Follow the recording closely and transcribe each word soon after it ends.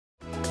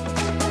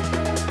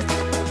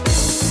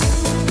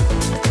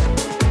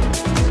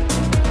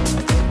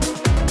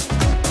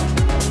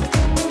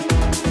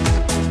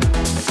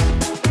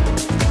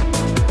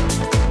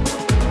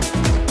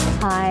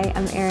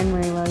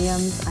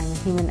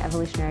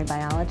evolutionary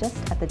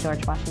biologist at the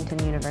George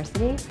Washington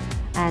University,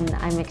 and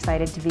I'm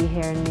excited to be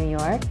here in New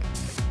York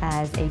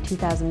as a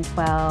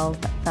 2012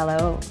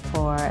 Fellow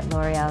for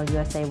L'Oreal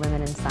USA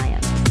Women in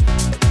Science.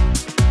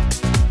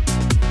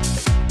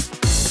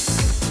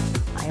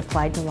 I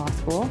applied to law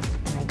school,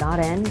 and I got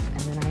in, and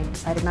then I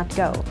decided not to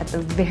go at the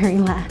very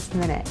last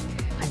minute.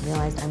 I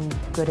realized I'm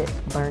good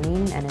at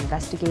learning and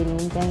investigating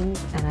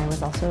things, and I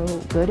was also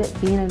good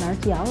at being an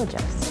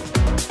archaeologist.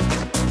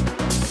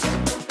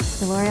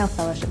 The L'Oreal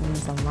Fellowship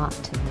means a lot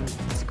to me.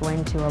 It's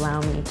going to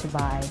allow me to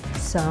buy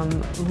some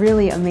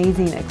really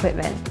amazing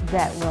equipment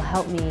that will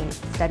help me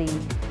study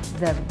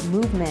the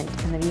movement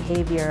and the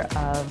behavior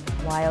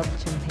of wild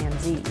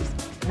chimpanzees.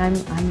 And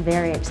I'm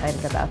very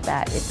excited about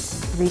that.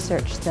 It's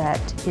research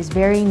that is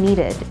very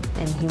needed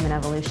in human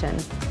evolution.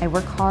 I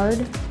work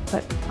hard,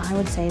 but I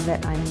would say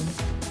that I'm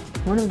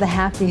one of the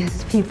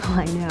happiest people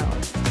I know.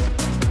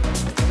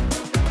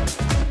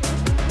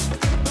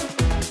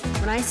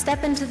 When I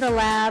step into the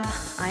lab,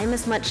 I'm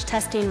as much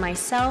testing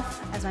myself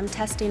as I'm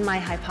testing my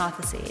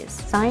hypotheses.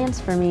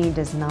 Science for me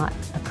does not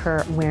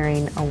occur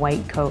wearing a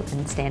white coat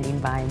and standing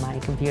by my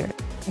computer.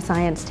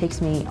 Science takes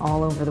me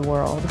all over the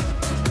world.